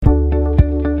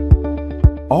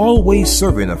always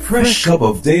serving a fresh cup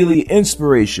of daily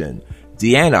inspiration.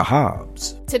 Deanna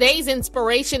Hobbs. Today's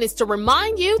inspiration is to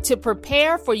remind you to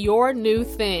prepare for your new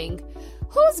thing.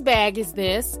 "Whose bag is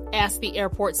this?" asked the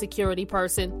airport security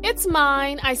person. "It's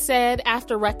mine," I said,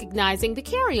 after recognizing the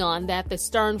carry-on that the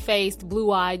stern-faced,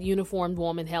 blue-eyed, uniformed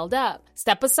woman held up.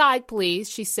 "Step aside, please,"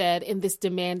 she said in this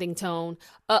demanding tone.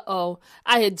 Uh-oh.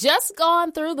 I had just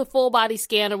gone through the full-body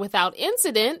scanner without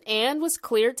incident and was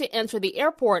cleared to enter the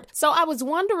airport, so I was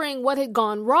wondering what had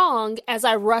gone wrong as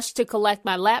I rushed to collect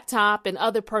my laptop and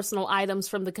other personal items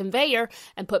from the conveyor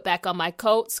and put back on my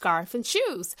coat, scarf, and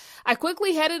shoes. I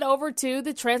quickly headed over to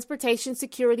the transportation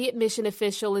security admission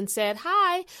official and said,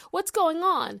 "Hi, what's going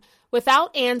on?"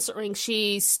 Without answering,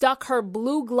 she stuck her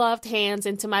blue-gloved hands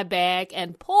into my bag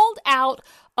and pulled out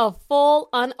a full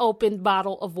unopened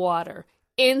bottle of water.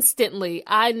 Instantly,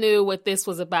 I knew what this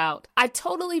was about. I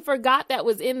totally forgot that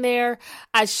was in there.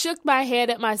 I shook my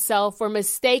head at myself for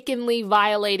mistakenly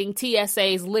violating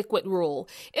TSA's liquid rule.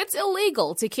 It's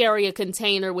illegal to carry a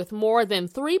container with more than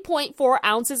 3.4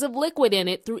 ounces of liquid in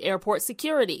it through airport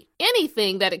security.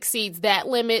 Anything that exceeds that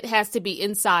limit has to be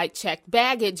inside checked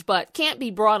baggage, but can't be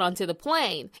brought onto the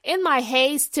plane. In my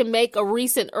haste to make a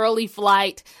recent early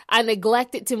flight, I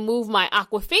neglected to move my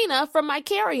Aquafina from my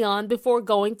carry-on before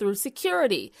going through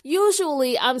security.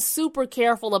 Usually, I'm super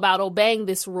careful about obeying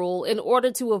this rule in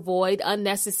order to avoid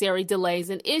unnecessary delays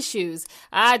and issues.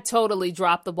 I totally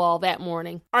dropped the ball that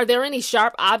morning. "Are there any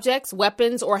sharp objects,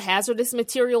 weapons, or hazardous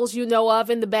materials you know of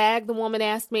in the bag?" the woman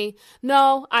asked me.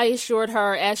 "No," I assured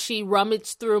her as she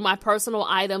rummaged through my personal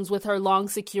items with her long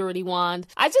security wand.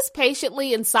 I just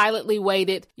patiently and silently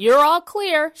waited. "You're all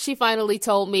clear," she finally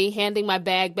told me, handing my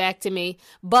bag back to me.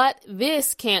 "But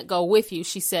this can't go with you,"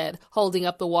 she said, holding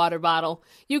up the water bottle.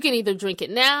 "You can either drink it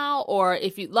now, or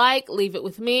if you'd like, leave it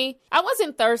with me." I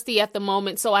wasn't thirsty at the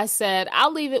moment, so I said,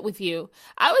 "I'll leave it with you."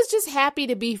 I was just happy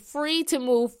to be free to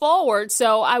move forward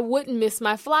so I wouldn't miss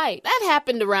my flight. That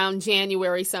happened around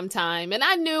January sometime, and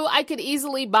I knew I could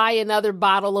easily buy another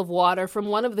bottle of water from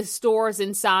one of the stores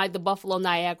inside the Buffalo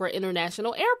Niagara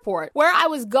International Airport. Where I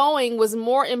was going was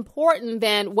more important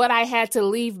than what I had to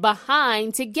leave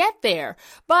behind to get there.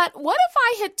 But what if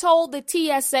I had told the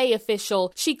TSA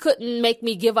official she couldn't make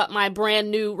me give up my brand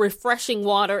new refreshing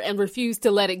water and refuse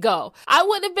to let it go? I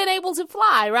wouldn't have been able to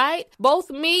fly, right? Both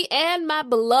me and my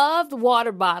beloved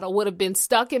water bottle would have been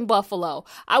stuck in Buffalo.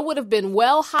 I would have been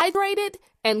well hydrated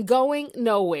and going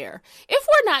nowhere. If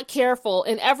we're not careful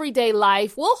in everyday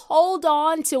life, we'll hold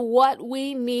on to what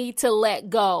we need to let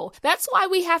go. That's why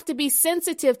we have to be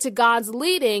sensitive to God's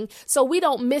leading so we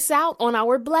don't miss out on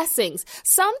our blessings.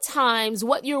 Sometimes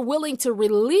what you're willing to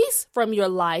release from your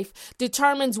life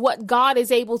determines what God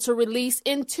is able to release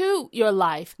into your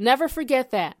life. Never forget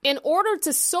that. In order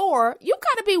to soar, you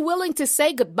got to be willing to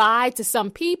say goodbye to some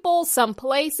people, some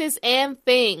places, and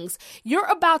things. You're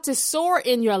about to soar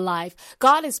in your life.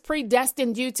 God has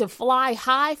predestined you to fly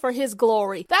high for His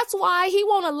glory. That's why He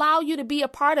won't allow you to be a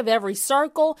part of every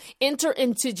circle, enter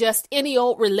into just any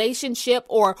old relationship,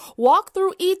 or walk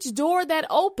through each door that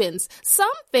opens.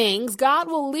 Some things God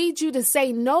will lead you to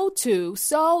say no to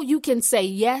so you can say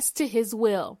yes to His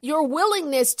will. Your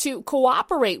willingness to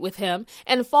cooperate with Him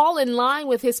and fall in line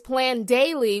with His plan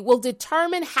daily will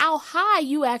determine how high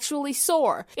you actually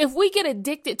soar. If we get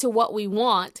addicted to what we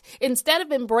want, instead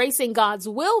of embracing God's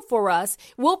will for us,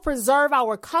 we'll preserve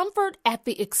our comfort at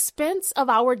the expense of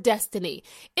our destiny.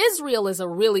 Israel is a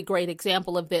really great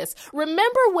example of this.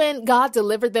 Remember when God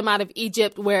delivered them out of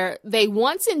Egypt, where they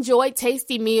once enjoyed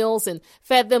tasty meals and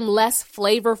fed them less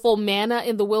flavorful manna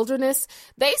in the wilderness?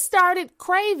 They started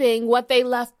craving what they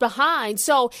left behind.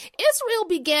 So Israel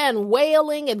began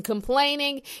wailing and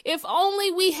complaining, "If only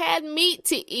we had meat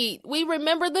to eat. We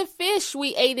remember the fish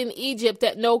we ate in Egypt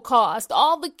at no cost,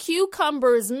 all the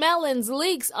cucumbers, melons,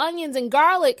 leeks, onions, and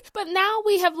garlic, but now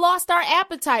we have lost our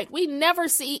appetite. We never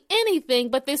see anything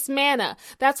but this manna."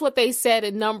 That's what they said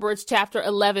in Numbers chapter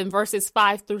 11, verses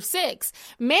 5 through 6.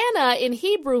 Manna in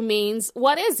Hebrew means,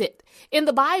 what is it? In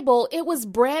the Bible, it was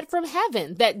bread from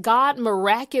heaven that God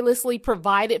miraculously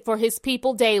provided for His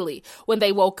people daily. When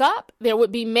they woke up, there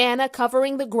would be manna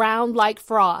covering the ground like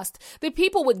frost. The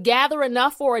people would gather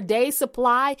enough for a day's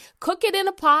supply, cook it in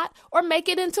a pot, or make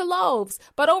it into loaves.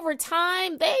 But over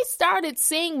time, they started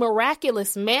seeing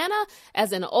miraculous manna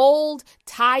as an old,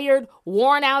 tired,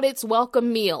 worn out its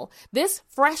welcome meal. This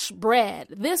fresh bread,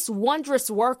 this wondrous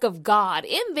work of God,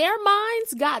 in their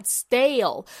minds got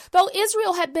stale. Though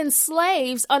Israel had been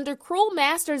slaves under cruel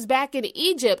masters back in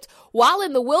Egypt, while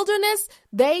in the wilderness,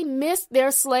 they missed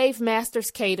their slave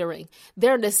masters' catering.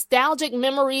 Their nostalgic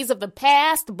memories of the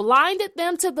past blinded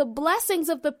them to the blessings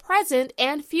of the present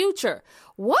and future.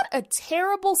 What a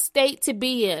terrible state to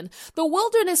be in. The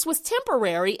wilderness was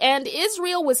temporary, and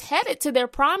Israel was headed to their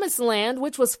promised land,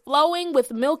 which was flowing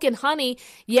with milk and honey,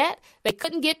 yet they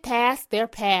couldn't get past their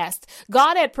past.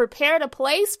 God had prepared a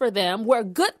place for them where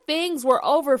good things were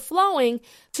overflowing.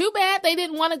 Too bad they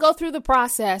didn't want to go through the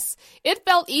process. It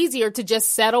felt easier to just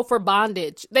settle for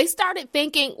bondage. They started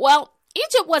thinking, well,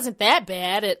 Egypt wasn't that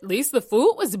bad. At least the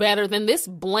food was better than this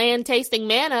bland-tasting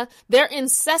manna. Their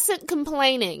incessant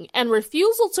complaining and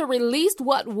refusal to release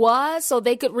what was so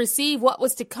they could receive what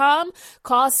was to come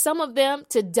caused some of them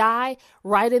to die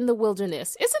right in the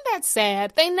wilderness. Isn't that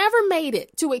sad? They never made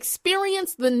it to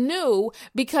experience the new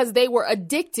because they were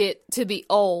addicted to the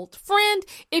old. Friend,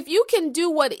 if you can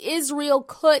do what Israel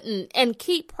couldn't and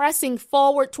keep pressing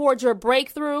forward towards your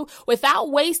breakthrough without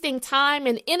wasting time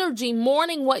and energy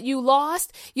mourning what you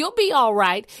lost, you'll be all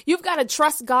right. You've got to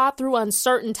trust God through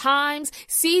uncertain times,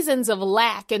 seasons of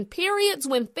lack, and periods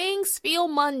when things feel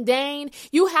mundane.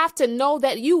 You have to know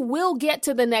that you will get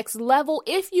to the next level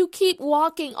if you keep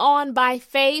walking on by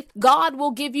faith. God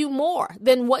will give you more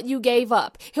than what you gave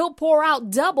up. He'll pour out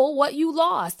double what you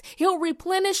lost. He'll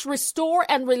replenish, restore,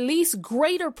 and release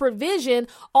greater provision.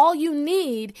 All you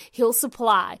need, He'll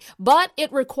supply. But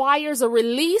it requires a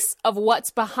release of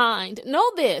what's behind.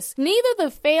 Know this, neither the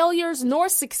failures nor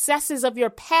successes of your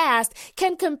past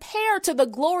can compare to the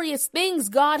glorious things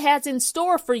God has in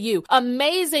store for you.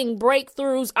 Amazing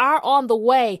breakthroughs are on the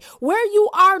way. Where you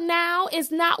are now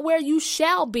is not where you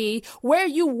shall be. Where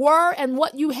you were and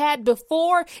what you had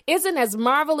before isn't as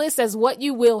marvelous as what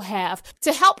you will have.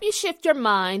 To help you shift your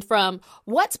mind from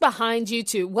what's behind you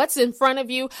to what's in front of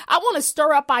you, I want to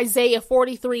stir up Isaiah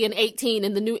 43:18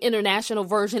 in the New International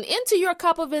Version into your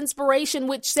cup of inspiration,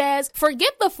 which says,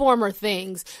 forget the former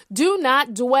things. Do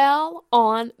not dwell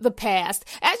on the past.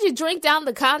 As you drink down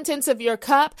the contents of your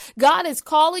cup, God is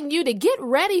calling you to get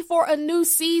ready for a new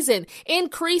season,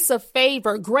 increase of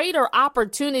favor, greater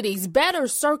opportunities, better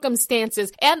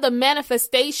circumstances, and the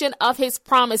manifestation of His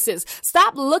promises.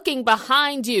 Stop looking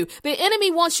behind you. The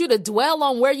enemy wants you to dwell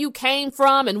on where you came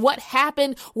from and what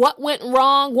happened, what went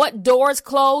wrong, what doors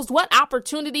closed, what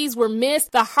opportunities were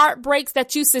missed, the heartbreaks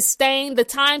that you sustained, the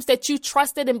times that you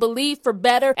trusted and believed for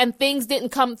better and things didn't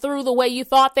come through the way you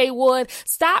thought they would.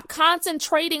 Stop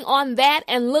concentrating on that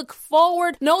and look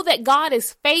forward. Know that God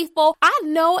is faithful. I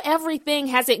know everything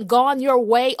hasn't gone your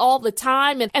way all the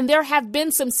time, and there have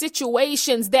been some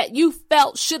situations that you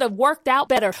felt should have worked out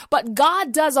better, but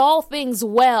God does all things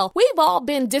well. We've all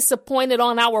been disappointed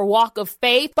on our walk of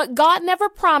faith, but God never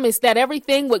promised that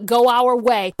everything would go our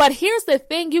way. But here's the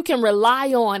thing you can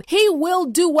rely on. He will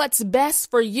do what's best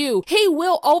for you. He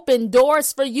will open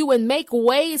doors for you and make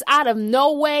ways out of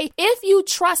no way. If you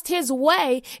trust His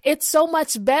way, it's so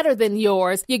much better than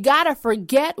yours. You gotta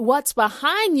forget what's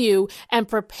behind you and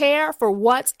prepare for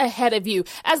what's ahead of you.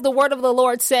 As the word of the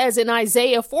Lord says in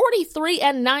Isaiah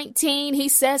 43:19, He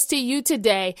says to you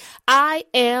today, I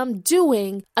am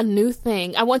doing a new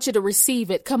thing. I want you to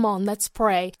receive it. Come on, let's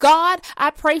pray. God,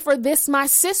 I pray for this, my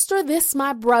sister, this,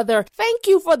 my brother. Thank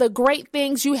you for the great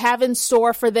things you have in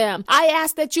store for them. I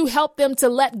ask that you help them to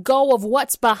let go of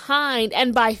what's behind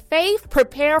and by faith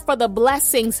prepare for the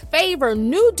blessings, favor,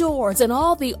 new doors, and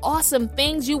all the awesome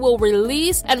things you will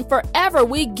release. And forever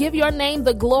we give your name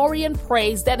the glory and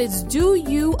praise that is due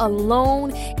you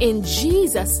alone. In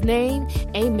Jesus' name,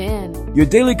 amen. Your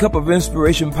Daily Cup of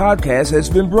Inspiration podcast has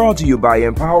been brought to you by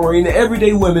Empowering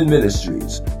Everyday Women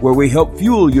Ministries, where we help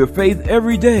fuel your faith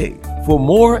every day. For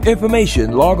more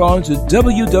information, log on to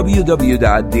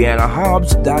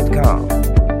www.deannahobbs.com.